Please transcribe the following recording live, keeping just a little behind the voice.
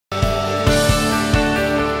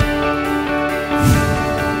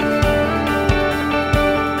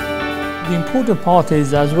important part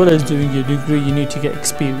is, as well as doing your degree, you need to get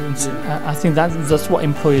experience. I think that's what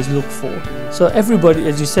employers look for. So everybody,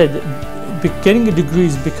 as you said, getting a degree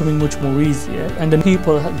is becoming much more easier, and the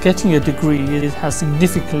people getting a degree has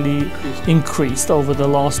significantly increased over the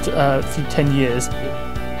last 10 years.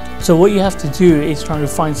 So what you have to do is trying to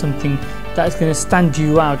find something that's going to stand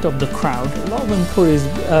you out of the crowd. A lot of employers,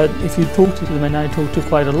 if you talk to them, and I talk to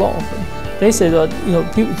quite a lot of them, they say that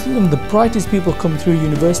the brightest people come through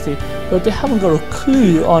university, but they haven't got a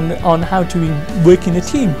clue on how to work in a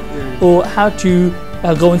team or how to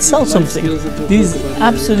go and sell something. These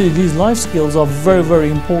life skills are very, very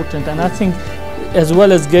important, and I think as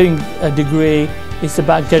well as getting a degree, it's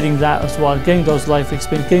about getting that as well, getting those life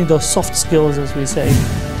experience, getting those soft skills, as we say.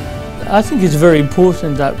 I think it's very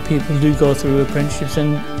important that people do go through apprenticeships,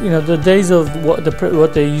 and the days of what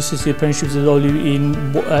they used to see apprenticeships is only in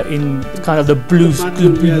kind of the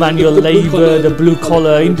manual labour, the blue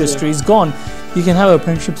collar industry is gone. You can have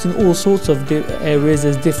apprenticeships in all sorts of areas.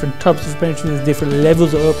 There's different types of apprenticeships, there's different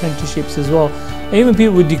levels of apprenticeships as well. And even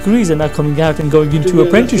people with degrees are now coming out and going into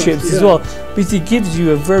apprenticeships as well, because it gives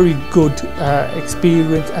you a very good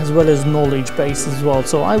experience as well as knowledge base as well.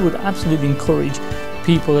 So I would absolutely encourage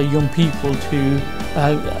young people to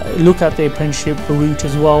look at the apprenticeship route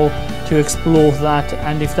as well, to explore that,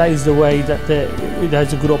 and if that is the way that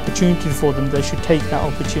there's a good opportunity for them, they should take that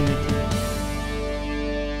opportunity.